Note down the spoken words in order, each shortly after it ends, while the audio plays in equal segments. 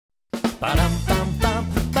We're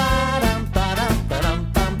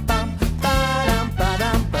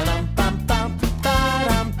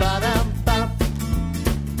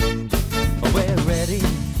ready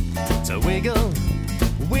to wiggle,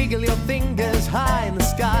 wiggle your fingers high in the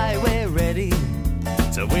sky. We're ready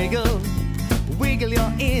to wiggle, wiggle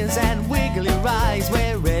your ears and wiggle your eyes.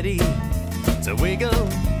 We're ready to wiggle,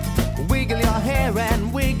 wiggle your hair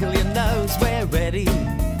and wiggle your nose. We're ready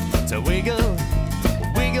to wiggle,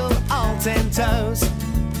 wiggle all 10 toes,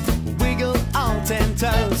 wiggle all 10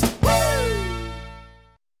 toes. Woo!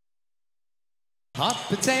 Hot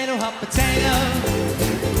potato, hot potato,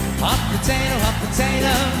 hot potato, hot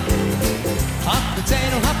potato, hot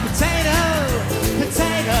potato, hot potato,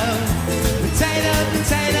 potato, potato,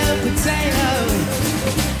 potato, potato.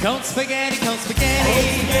 Cold spaghetti, cold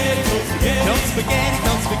spaghetti, cold spaghetti,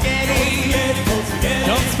 cold spaghetti, cold spaghetti, cold spaghetti,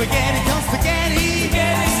 cold spaghetti, cold spaghetti,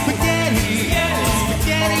 spaghetti,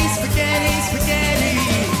 spaghetti, spaghetti, spaghetti.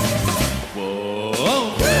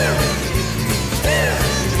 Whoa!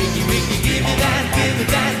 Wiggy, wiggy, give me that, give me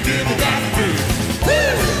that, give me that groove.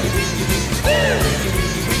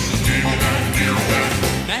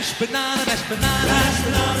 Mashed banana, mashed banana, mashed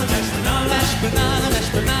banana, mashed banana, mashed banana,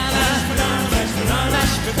 mashed banana, mashed banana,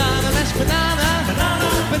 mashed banana, mashed banana, banana,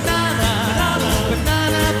 banana,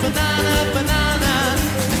 banana, banana, banana.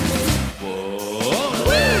 Whoa!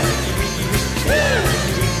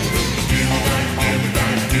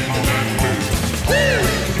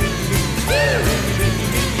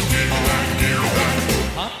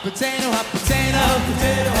 Hot potato, hot potato, hot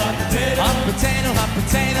potato, hot potato, hot potato, hot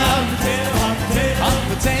potato, hot potato, hot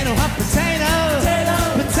potato, hot potato,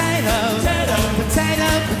 hot potato, potato, potato,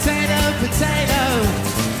 potato, potato.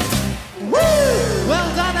 Woo! Well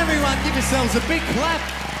done, everyone. Give yourselves a big clap.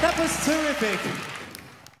 That was terrific.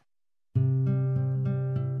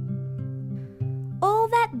 All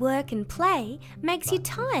that work and play makes you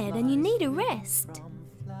tired and you need a rest.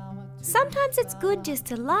 Sometimes it's good just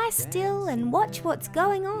to lie still and watch what's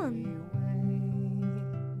going on.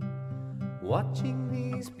 Watching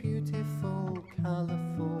these beautiful,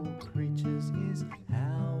 colourful creatures is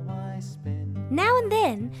how I spend. Now and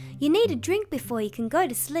then, you need a drink before you can go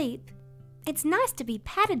to sleep. It's nice to be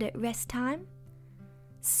patted at rest time.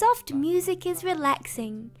 Soft music is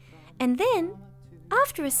relaxing, and then,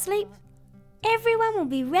 after a sleep, everyone will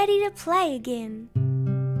be ready to play again.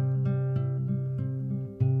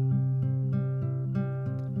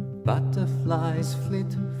 Butterflies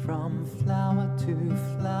flit from flower to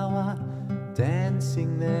flower,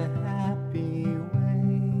 dancing their happy way.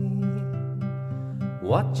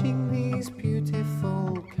 Watching these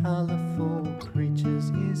beautiful, colourful creatures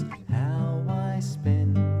is how I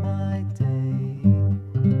spend my day.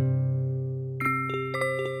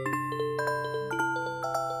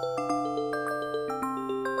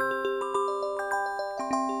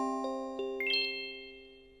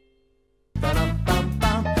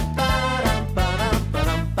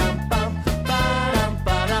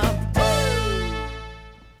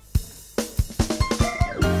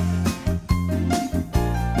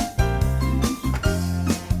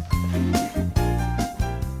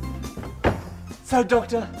 So,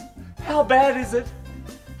 Doctor, how bad is it?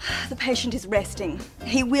 The patient is resting.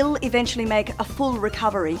 He will eventually make a full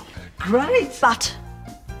recovery. Great! But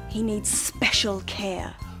he needs special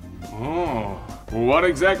care. Oh, what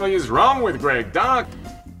exactly is wrong with Greg, Doc?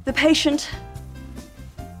 The patient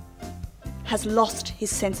has lost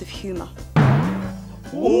his sense of humour.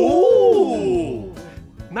 Ooh!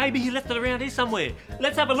 Maybe he left it around here somewhere.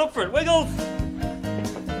 Let's have a look for it. Wiggles!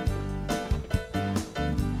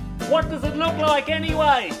 What does it look like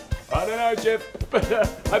anyway? I don't know, Jeff, but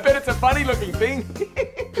I bet it's a funny-looking thing.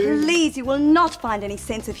 Please, you will not find any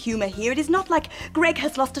sense of humour here. It is not like Greg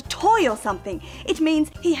has lost a toy or something. It means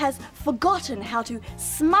he has forgotten how to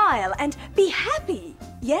smile and be happy.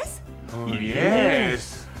 Yes? Oh,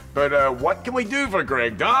 yes. But what can we do for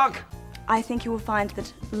Greg, Doc? I think you will find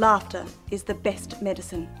that laughter is the best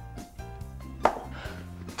medicine.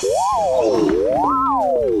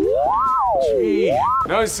 Gee,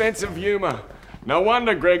 no sense of humour. No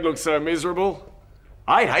wonder Greg looks so miserable.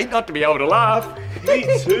 I'd hate not to be able to laugh. Me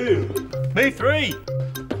too. Me three.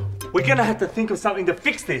 We're gonna have to think of something to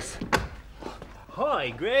fix this. Hi,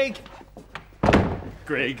 Greg.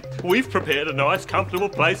 Greg, we've prepared a nice, comfortable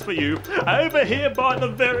place for you over here by the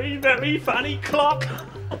very, very funny clock.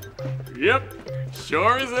 Yep,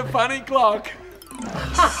 sure is a funny clock.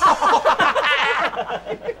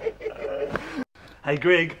 Hey,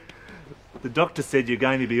 Greg, the doctor said you're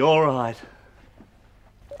going to be all right.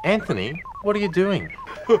 Anthony, what are you doing?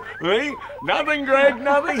 Me? Nothing, Greg,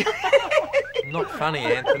 nothing. Not funny,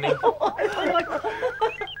 Anthony.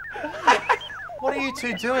 are you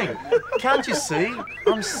two doing? Can't you see?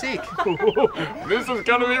 I'm sick. This is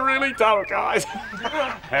going to be really tough, guys.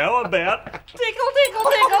 How about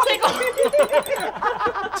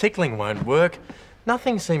Tickling won't work.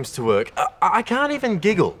 Nothing seems to work. I can't even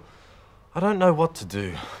giggle. I don't know what to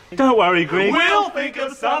do. Don't worry, Greg. We'll think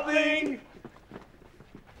of something.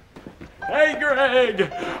 Hey,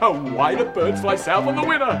 Greg! Why do birds fly south on the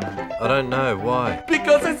winter? I don't know why.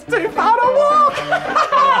 Because it's too far to walk!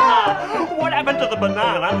 What happened to the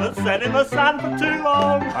banana that sat in the sun for too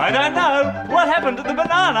long? I don't know. What happened to the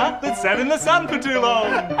banana that sat in the sun for too long?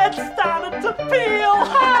 It started to peel.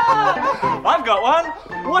 I've got one.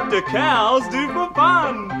 What do cows do for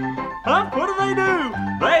fun? Huh? What do?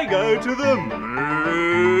 They go to the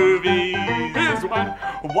movies. Here's one.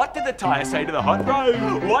 What did the tyre say to the hot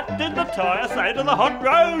road? What did the tyre say to the hot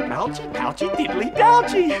road? Ouchie, pouchy, diddly,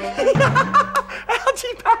 douchie.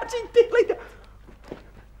 Ouchie, pouchy, diddly,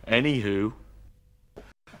 Anywho.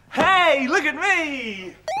 Hey, look at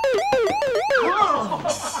me!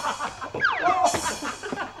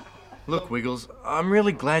 Look, Wiggles, I'm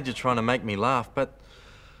really glad you're trying to make me laugh, but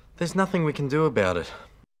there's nothing we can do about it.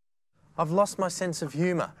 I've lost my sense of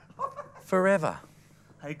humour. Forever.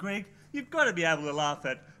 Hey, Greg, you've got to be able to laugh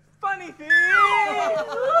at funny things!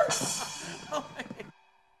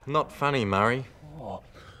 Not funny, Murray.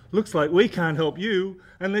 Looks like we can't help you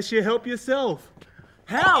unless you help yourself.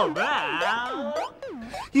 How about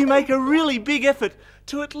you make a really big effort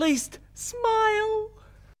to at least smile?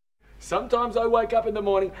 Sometimes I wake up in the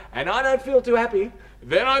morning and I don't feel too happy.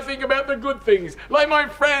 Then I think about the good things, like my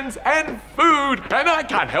friends and food, and I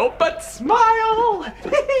can't help but smile.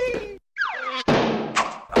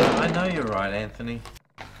 I know you're right, Anthony.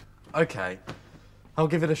 Okay, I'll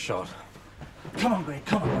give it a shot. Come on, Greg,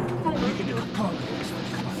 come on. You can do it. Come on, Greg.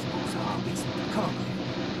 Come on. Come on, Greg.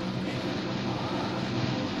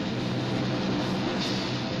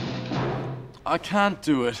 I can't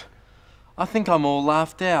do it. I think I'm all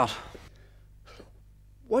laughed out.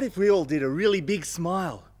 What if we all did a really big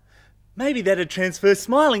smile? Maybe that'd transfer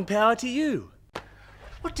smiling power to you.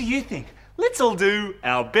 What do you think? Let's all do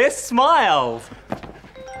our best smiles.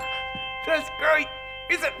 That's great.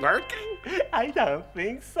 Is it working? I don't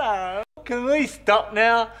think so. Can we stop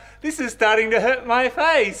now? This is starting to hurt my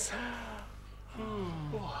face.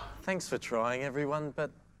 Thanks for trying, everyone, but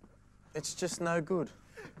it's just no good.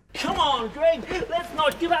 Come on, Greg, let's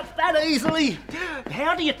not give up that easily.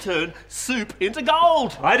 How do you turn soup into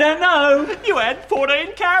gold? I don't know. You add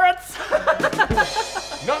 14 carrots.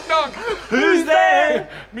 Knock, knock. Who's there?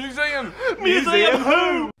 Museum. Museum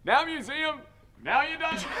who? Now museum. Now you're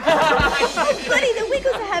done. Buddy, the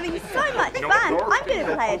Wiggles are having so much fun. I'm going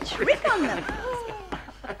to play a trick on them.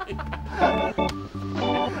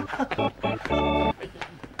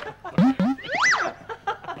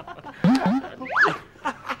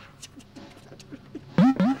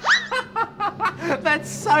 That's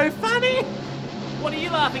so funny. What are you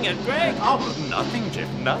laughing at, Greg? Oh, nothing, Jeff,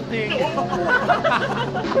 nothing.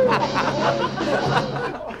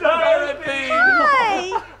 Dorothy!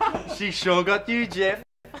 Hey! She sure got you, Jeff.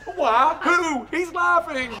 What? Who? He's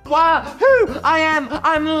laughing. Why? Who?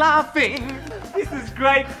 I'm laughing. This is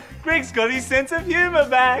great. Greg's got his sense of humour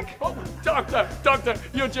back. Oh, Doctor,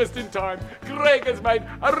 you're just in time. Greg has made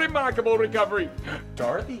a remarkable recovery.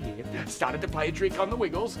 Dorothy here started to play a trick on the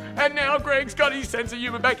Wiggles, and now Greg's got his sense of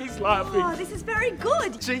humour back. He's laughing. Oh, this is very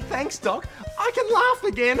good. Gee, thanks, Doc. I can laugh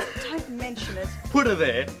again. Don't mention it. Put her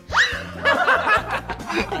there.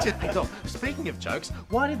 Hey, Doc, speaking of jokes,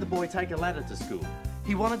 why did the boy take a ladder to school?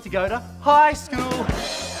 He wanted to go to high school.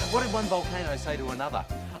 What did one volcano say to another?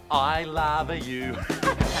 I lava you.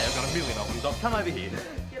 Hey, I've got a million of them, Doc. Come over here.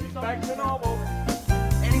 He's back to normal.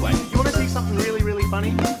 Anyway, you want to see something really, really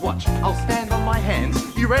funny? Watch. I'll stand on my hands.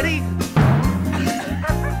 You ready?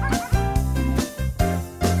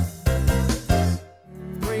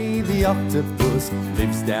 Henry the octopus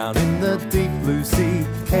lives down in the deep blue sea.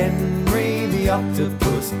 Henry the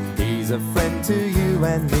octopus, he's a friend to you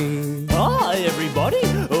and me. Hi, everybody.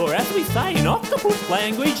 Or as we say in octopus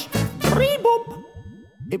language, dree-boop.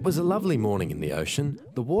 It was a lovely morning in the ocean.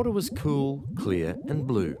 The water was cool, clear and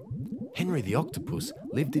blue. Henry the octopus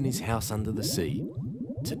lived in his house under the sea.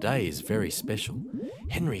 Today is very special.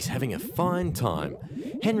 Henry's having a fine time.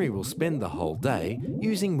 Henry will spend the whole day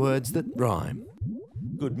using words that rhyme.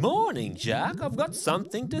 Good morning, Jack. I've got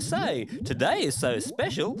something to say. Today is so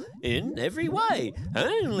special in every way.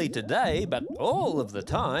 Only today, but all of the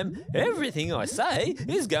time, everything I say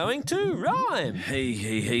is going to rhyme.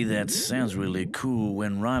 Hey, that sounds really cool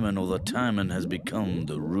when rhyming all the timing has become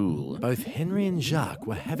the rule. Both Henry and Jacques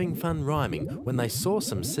were having fun rhyming. When they saw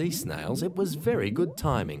some sea snails, it was very good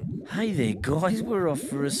timing. Hey there, guys, we're off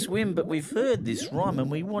for a swim, but we've heard this rhyme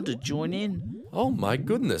and we want to join in. Oh my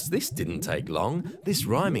goodness, this didn't take long. This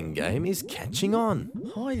rhyming game is catching on.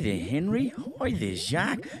 Hi there, Henry. Hi there,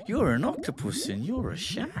 Jacques. You're an octopus and you're a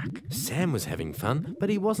shark. Sam was having fun, but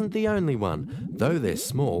he wasn't the only one. Though they're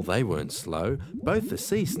small, they weren't slow. Both the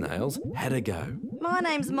sea snails had a go. My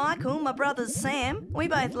name's Michael, my brother's Sam. We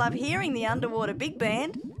both love hearing the underwater big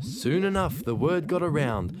band. Soon enough, the word got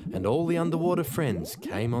around, and all the underwater friends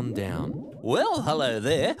came on down. Well, hello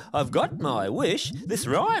there. I've got my wish. This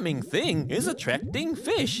rhyming thing is attracting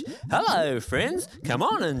fish. Hello, friends. Come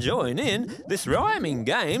on and join in. This rhyming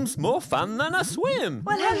game's more fun than a swim.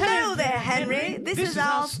 Well, hello there, Henry. This is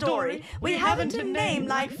our story. We haven't a name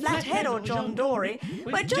like Flathead or John Dory.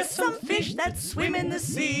 We're just some fish that swim in the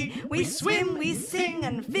sea. We swim, we sing,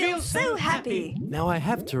 and feel so happy. Now I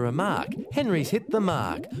have to remark, Henry's hit the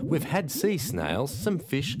mark. We've had sea snails, some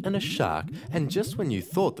fish and a shark, and just when you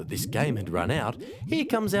thought that this game had run out, here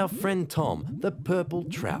comes our friend Tom, the purple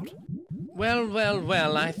trout.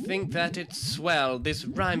 Well, I think that it's swell. This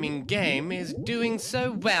rhyming game is doing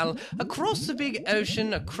so well. Across the big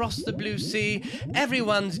ocean, across the blue sea,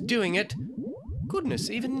 everyone's doing it. Goodness,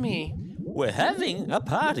 even me. We're having a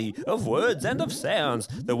party of words and of sounds.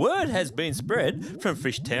 The word has been spread from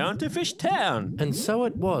fish town to fish town. And so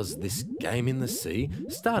it was, this game in the sea,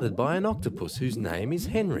 started by an octopus whose name is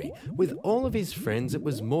Henry. With all of his friends, it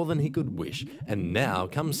was more than he could wish. And now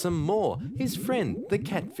comes some more, his friend, the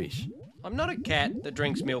catfish. I'm not a cat that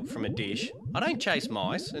drinks milk from a dish. I don't chase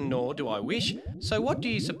mice, and nor do I wish. So what do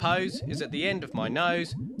you suppose is at the end of my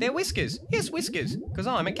nose? They're whiskers. Yes, whiskers, because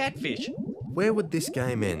I'm a catfish. Where would this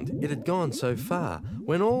game end? It had gone so far,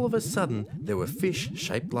 when all of a sudden there were fish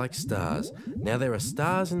shaped like stars. Now there are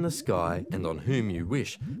stars in the sky and on whom you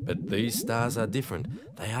wish, but these stars are different.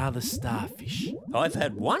 They are the starfish. I've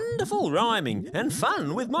had wonderful rhyming and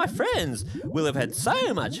fun with my friends. We'll have had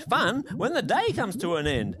so much fun when the day comes to an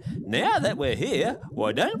end. Now that we're here,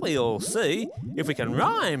 why don't we all see if we can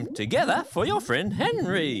rhyme together for your friend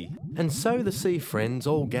Henry? And so the sea friends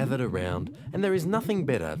all gathered around, and there is nothing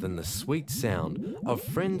better than the sweet sound of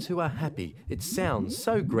friends who are happy. It sounds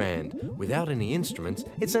so grand. Without any instruments,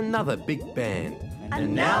 it's another big band.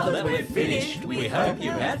 And now that we're finished, we hope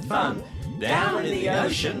you had fun. Down in the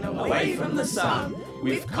ocean, away from the sun,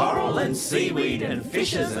 with coral and seaweed and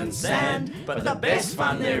fishes and sand. But the best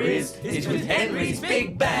fun there is with Henry's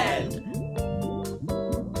big band.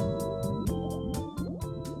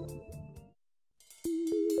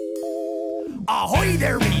 Ahoy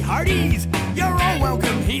there, me hearties! You're all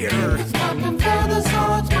welcome here! It's welcome for the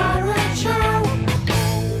Swords Pirate Show!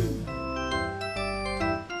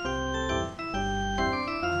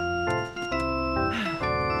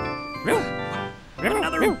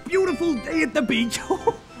 Another beautiful day at the beach.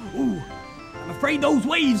 Ooh, I'm afraid those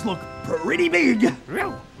waves look pretty big.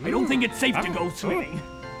 I don't think it's safe to go swimming.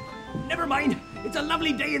 Never mind, it's a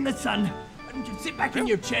lovely day in the sun. Why don't you sit back in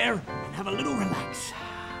your chair and have a little relax?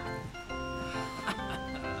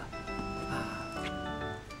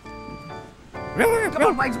 Come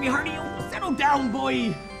on, Wags me hearty. Oh, settle down,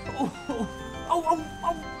 boy.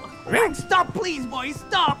 Wags, stop, please, boy.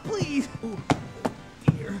 Stop, please. Oh,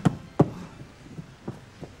 dear.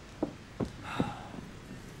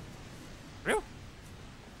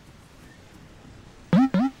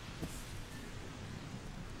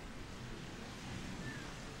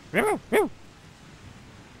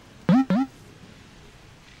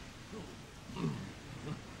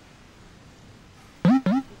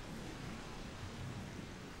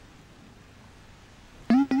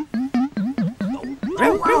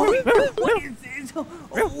 What is this?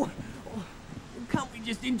 Oh, can't we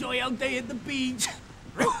just enjoy our day at the beach?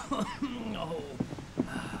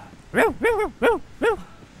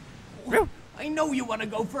 I know you want to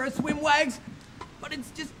go for a swim, Wags, but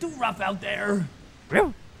it's just too rough out there.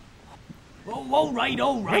 Oh, all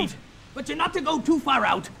right. But you're not to go too far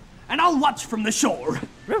out, and I'll watch from the shore.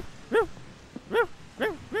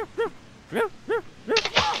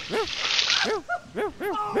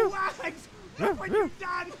 Oh, Wags! Look what you've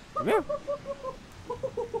done!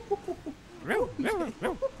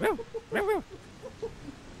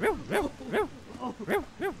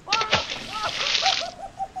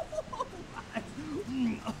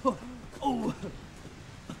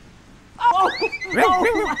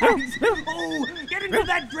 Oh, Wags! Oh, get into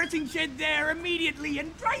that dressing shed there immediately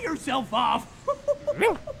and dry yourself off.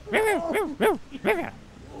 Oh.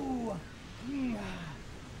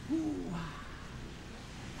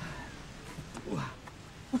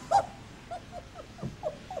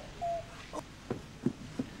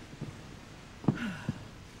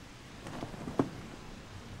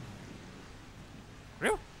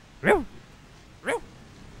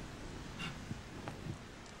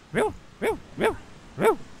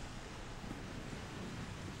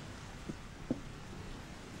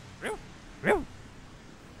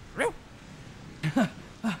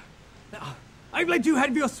 I've let you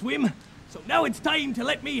have your swim, so now it's time to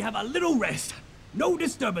let me have a little rest. No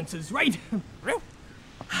disturbances, right? Oh,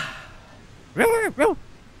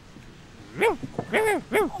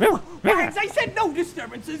 Wags, I said no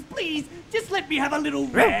disturbances, please. Just let me have a little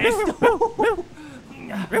rest.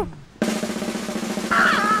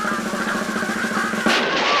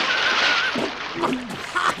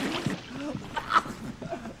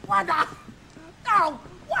 What the? No!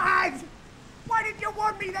 Wags! Why did you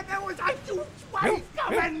warn me that there was a huge wave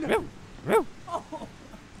coming?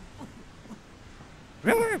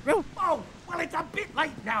 Oh, well, it's a bit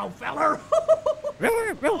late now, feller.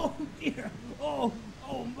 Oh, dear. Oh,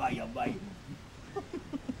 my, oh, my.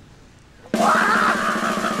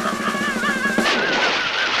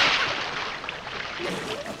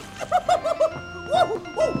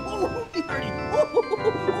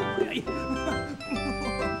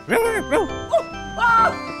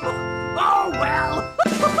 Oh, well.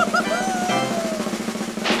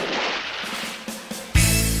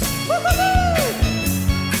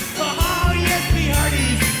 Oh, yes, me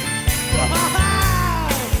hearties.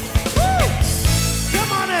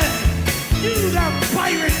 Come on in. Do the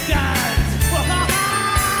pirate dance.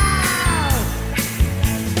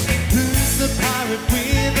 Who's the pirate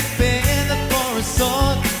with a feather for a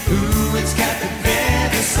sword? Ooh, it's Captain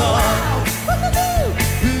Feathersword.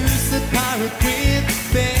 Who's the pirate with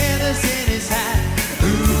feathers in his hat?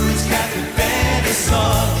 Ooh, it's Captain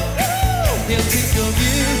Feathersword. He'll tickle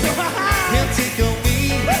you, he'll tickle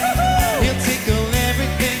me, he'll tickle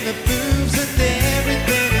everything that moves and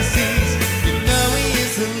everything he sees. You know he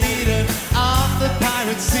is the leader of the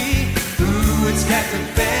pirate sea. Ooh, it's Captain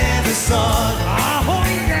Feathersword.